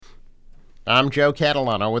I'm Joe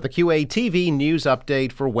Catalano with a QATV news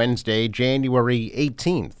update for Wednesday, January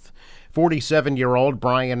 18th. 47-year-old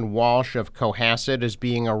Brian Walsh of Cohasset is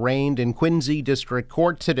being arraigned in Quincy District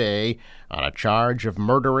Court today on a charge of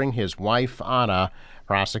murdering his wife, Anna.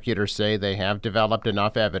 Prosecutors say they have developed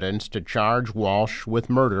enough evidence to charge Walsh with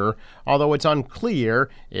murder, although it's unclear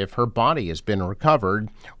if her body has been recovered.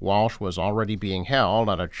 Walsh was already being held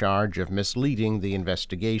on a charge of misleading the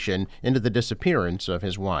investigation into the disappearance of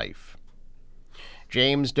his wife.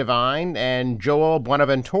 James Devine and Joel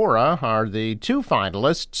Buenaventura are the two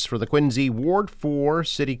finalists for the Quincy Ward 4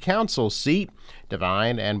 City Council seat.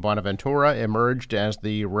 Devine and Buenaventura emerged as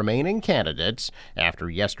the remaining candidates after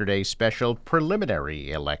yesterday's special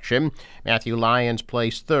preliminary election. Matthew Lyons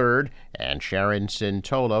placed third, and Sharon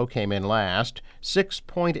Sintolo came in last.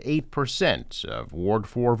 6.8% of Ward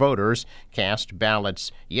 4 voters cast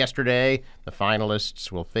ballots yesterday. The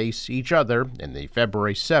finalists will face each other in the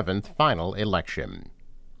February 7th final election.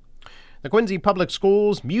 The Quincy Public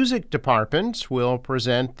Schools Music Department will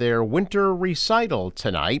present their winter recital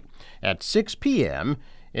tonight at 6 p.m.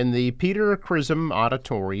 in the Peter Chisholm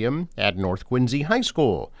Auditorium at North Quincy High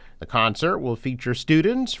School. The concert will feature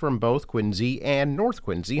students from both Quincy and North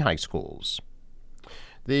Quincy High Schools.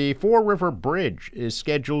 The Four River Bridge is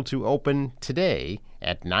scheduled to open today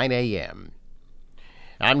at 9 a.m.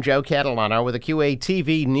 I'm Joe Catalano with a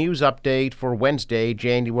QATV news update for Wednesday,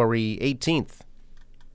 January 18th.